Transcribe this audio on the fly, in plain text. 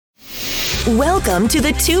Welcome to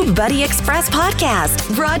the TubeBuddy Express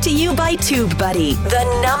podcast, brought to you by TubeBuddy, the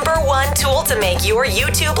 #1 tool to make your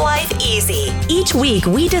YouTube life easy. Each week,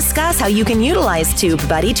 we discuss how you can utilize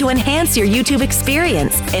TubeBuddy to enhance your YouTube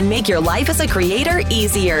experience and make your life as a creator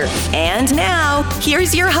easier. And now,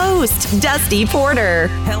 here's your host, Dusty Porter.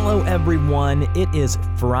 Hello, everyone. It is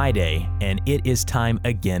Friday, and it is time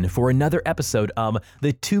again for another episode of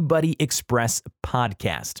the TubeBuddy Express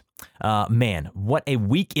podcast. Man, what a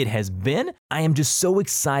week it has been. I am just so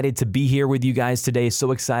excited to be here with you guys today.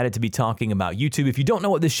 So excited to be talking about YouTube. If you don't know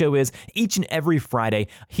what this show is, each and every Friday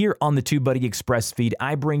here on the TubeBuddy Express feed,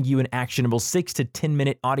 I bring you an actionable 6 to 10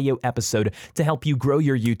 minute audio episode to help you grow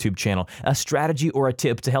your YouTube channel, a strategy or a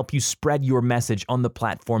tip to help you spread your message on the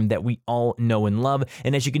platform that we all know and love.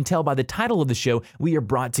 And as you can tell by the title of the show, we are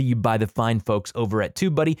brought to you by the fine folks over at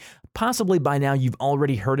TubeBuddy. Possibly by now you've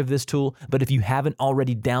already heard of this tool, but if you haven't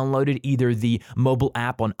already downloaded either the mobile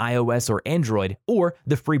app on iOS or Android or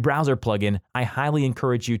the free browser plugin, I highly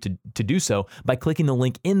encourage you to do so by clicking the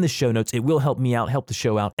link in the show notes. It will help me out, help the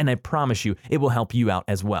show out, and I promise you it will help you out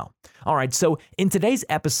as well. All right, so in today's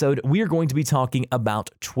episode, we are going to be talking about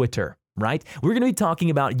Twitter, right? We're going to be talking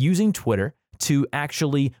about using Twitter to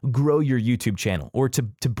actually grow your YouTube channel, or to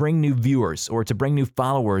bring new viewers, or to bring new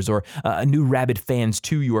followers, or new rabid fans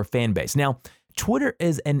to your fan base. Now, Twitter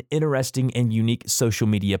is an interesting and unique social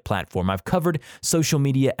media platform. I've covered social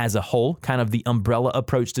media as a whole, kind of the umbrella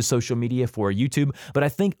approach to social media for YouTube, but I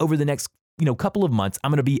think over the next couple of months, I'm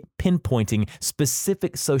going to be pinpointing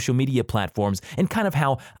specific social media platforms and kind of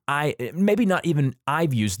how maybe not even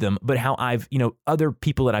I've used them, but how other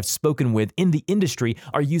people that I've spoken with in the industry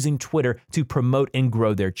are using Twitter to promote and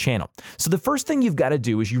grow their channel. So the first thing you've got to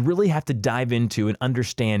do is you really have to dive into and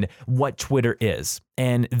understand what Twitter is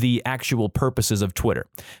and the actual purposes of Twitter.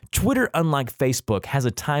 Twitter, unlike Facebook, has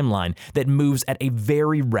a timeline that moves at a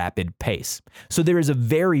very rapid pace. So there is a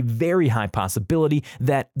very, very high possibility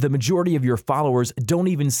that the majority of your followers don't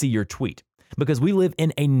even see your tweet, because we live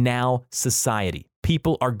in a now society.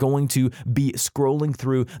 People are going to be scrolling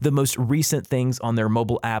through the most recent things on their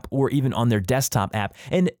mobile app or even on their desktop app.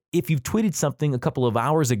 And if you've tweeted something a couple of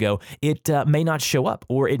hours ago, it may not show up,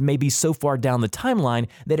 or it may be so far down the timeline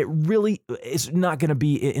that it really is not going to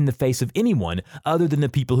be in the face of anyone other than the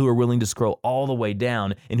people who are willing to scroll all the way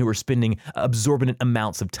down and who are spending absorbent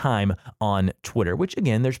amounts of time on Twitter, which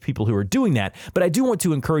again, there's people who are doing that. But I do want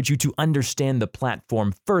to encourage you to understand the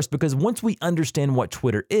platform first, because once we understand what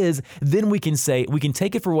Twitter is, then we can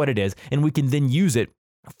take it for what it is, and we can then use it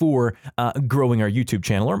for growing our YouTube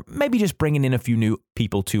channel, or maybe just bringing in a few new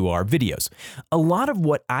people to our videos. A lot of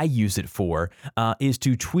what I use it for is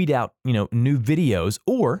to tweet out, new videos,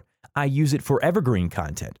 or I use it for evergreen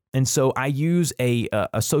content. And so I use a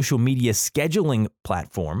social media scheduling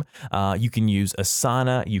platform. You can use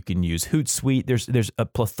Asana, you can use Hootsuite. There's a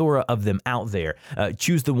plethora of them out there.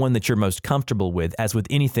 Choose the one that you're most comfortable with, as with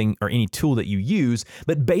anything or any tool that you use.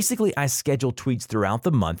 But basically, I schedule tweets throughout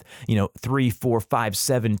the month, 3, 4, 5,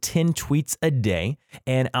 7, 10 tweets a day.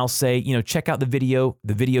 And I'll say, check out the video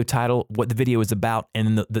title, what the video is about,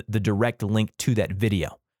 and then the direct link to that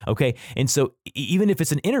video. Okay. And so even if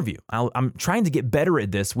it's an interview, I'm trying to get better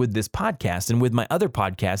at this with this podcast and with my other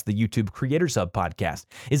podcast, the YouTube Creators Hub podcast,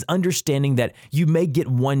 is understanding that you may get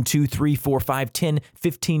 1, 2, 3, 4, 5, 10,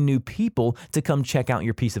 15 new people to come check out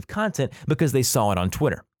your piece of content because they saw it on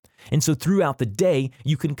Twitter. And so throughout the day,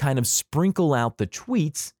 you can kind of sprinkle out the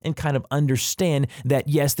tweets and kind of understand that,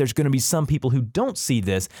 yes, there's going to be some people who don't see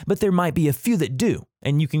this, but there might be a few that do,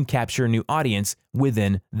 and you can capture a new audience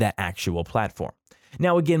within that actual platform.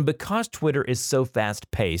 Now, again, because Twitter is so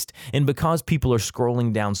fast-paced and because people are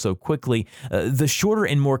scrolling down so quickly, the shorter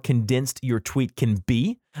and more condensed your tweet can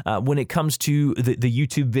be, when it comes to the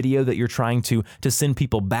YouTube video that you're trying to send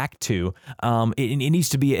people back to, it needs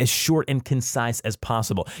to be as short and concise as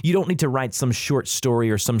possible. You don't need to write some short story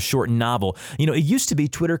or some short novel. It used to be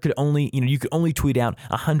Twitter could only, you could only tweet out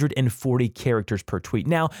 140 characters per tweet.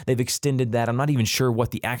 Now they've extended that. I'm not even sure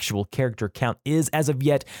what the actual character count is as of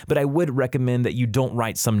yet, but I would recommend that you don't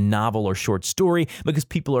write some novel or short story, because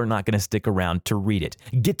people are not going to stick around to read it.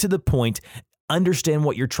 Get to the point, understand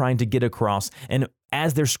what you're trying to get across, and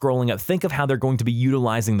as they're scrolling up, think of how they're going to be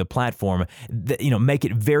utilizing the platform. Make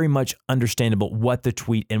it very much understandable what the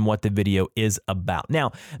tweet and what the video is about.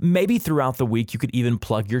 Now, maybe throughout the week, you could even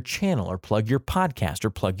plug your channel or plug your podcast or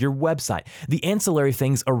plug your website. The ancillary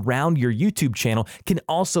things around your YouTube channel can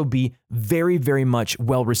also be very, very much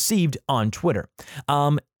well received on Twitter.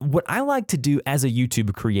 What I like to do as a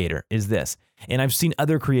YouTube creator is this, and I've seen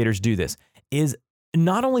other creators do this, is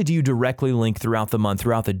not only do you directly link throughout the month,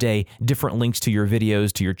 throughout the day, different links to your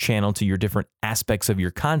videos, to your channel, to your different aspects of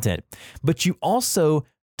your content, but you also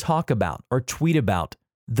talk about or tweet about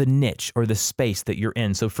the niche or the space that you're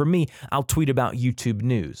in. So for me, I'll tweet about YouTube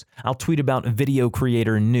news. I'll tweet about video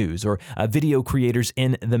creator news or video creators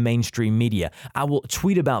in the mainstream media. I will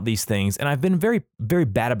tweet about these things, and I've been very, very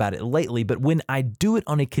bad about it lately, but when I do it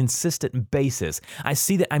on a consistent basis, I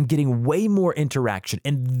see that I'm getting way more interaction,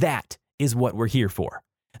 and that is what we're here for.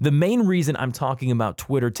 The main reason I'm talking about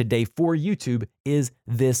Twitter today for YouTube is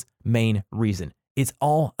this main reason. It's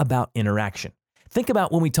all about interaction. Think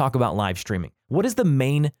about when we talk about live streaming. What is the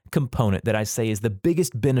main component that I say is the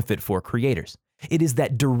biggest benefit for creators? It is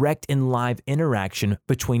that direct and live interaction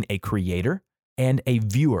between a creator and a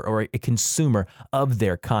viewer or a consumer of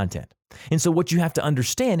their content. And so what you have to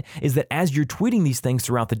understand is that as you're tweeting these things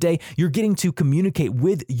throughout the day, you're getting to communicate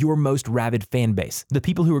with your most rabid fan base, the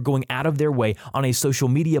people who are going out of their way on a social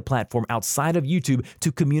media platform outside of YouTube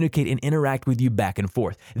to communicate and interact with you back and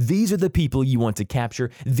forth. These are the people you want to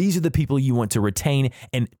capture. These are the people you want to retain.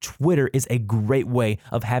 And Twitter is a great way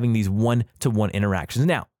of having these one-to-one interactions.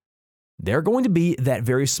 Now, there are going to be that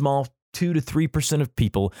very small 2 to 3% of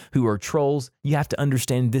people who are trolls. You have to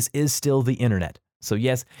understand this is still the internet. So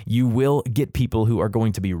yes, you will get people who are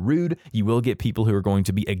going to be rude. You will get people who are going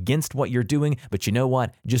to be against what you're doing. But you know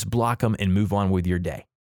what? Just block them and move on with your day.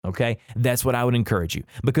 Okay? That's what I would encourage you,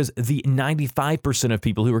 because the 95% of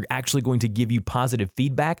people who are actually going to give you positive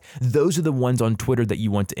feedback, those are the ones on Twitter that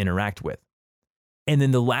you want to interact with. And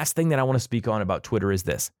then the last thing that I want to speak on about Twitter is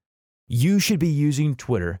this. You should be using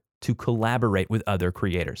Twitter to collaborate with other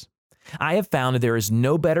creators. I have found there is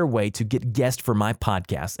no better way to get guests for my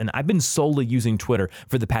podcast, and I've been solely using Twitter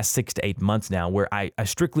for the past 6 to 8 months now, where I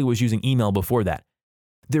strictly was using email before that.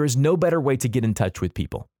 There is no better way to get in touch with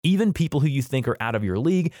people, even people who you think are out of your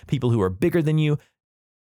league, people who are bigger than you.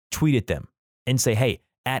 Tweet at them and say, hey,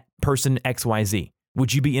 at person XYZ,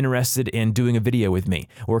 would you be interested in doing a video with me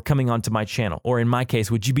or coming onto my channel? Or in my case,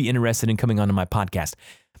 would you be interested in coming onto my podcast?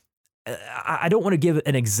 I don't want to give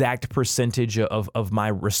an exact percentage of my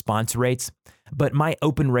response rates, but my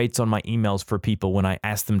open rates on my emails for people when I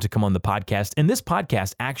ask them to come on the podcast, and this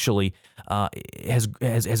podcast actually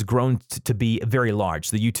has grown to be very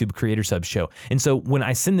large, the YouTube Creators Hub show. And so when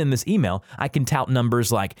I send them this email, I can tout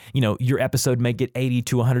numbers like, your episode may get 80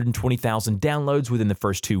 to 120,000 downloads within the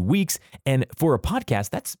first 2 weeks. And for a podcast,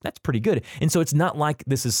 that's pretty good. And so it's not like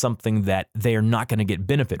this is something that they are not going to get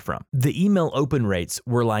benefit from. The email open rates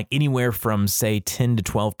were like anywhere from, say, 10 to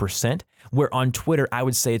 12%, where on Twitter, I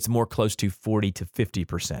would say it's more close to 40 to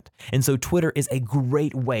 50%. And so Twitter is a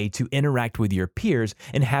great way to interact with your peers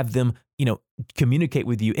and have them, communicate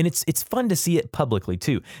with you. And it's fun to see it publicly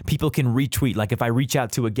too. People can retweet. Like if I reach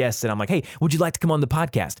out to a guest and I'm like, hey, would you like to come on the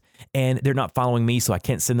podcast? And they're not following me, so I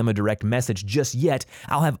can't send them a direct message just yet.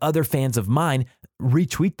 I'll have other fans of mine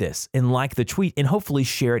retweet this and like the tweet and hopefully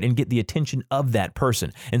share it and get the attention of that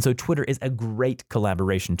person. And so Twitter is a great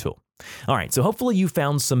collaboration tool. All right, so hopefully you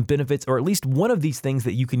found some benefits or at least one of these things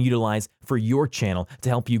that you can utilize for your channel to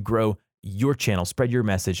help you grow your channel, spread your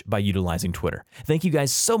message by utilizing Twitter. Thank you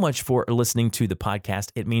guys so much for listening to the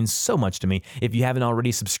podcast. It means so much to me. If you haven't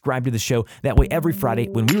already, subscribe to the show. That way every Friday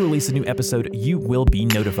when we release a new episode, you will be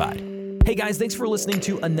notified. Hey guys, thanks for listening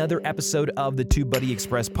to another episode of the TubeBuddy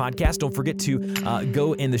Express podcast. Don't forget to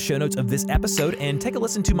go in the show notes of this episode and take a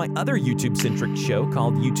listen to my other YouTube-centric show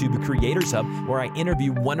called YouTube Creators Hub, where I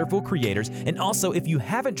interview wonderful creators. And also, if you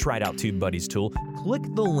haven't tried out TubeBuddy's tool, click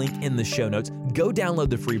the link in the show notes, go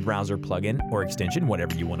download the free browser plugin or extension,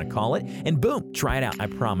 whatever you want to call it, and boom, try it out. I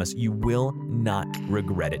promise you will not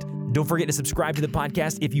regret it. Don't forget to subscribe to the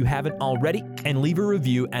podcast if you haven't already, and leave a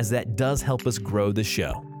review, as that does help us grow the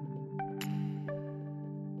show.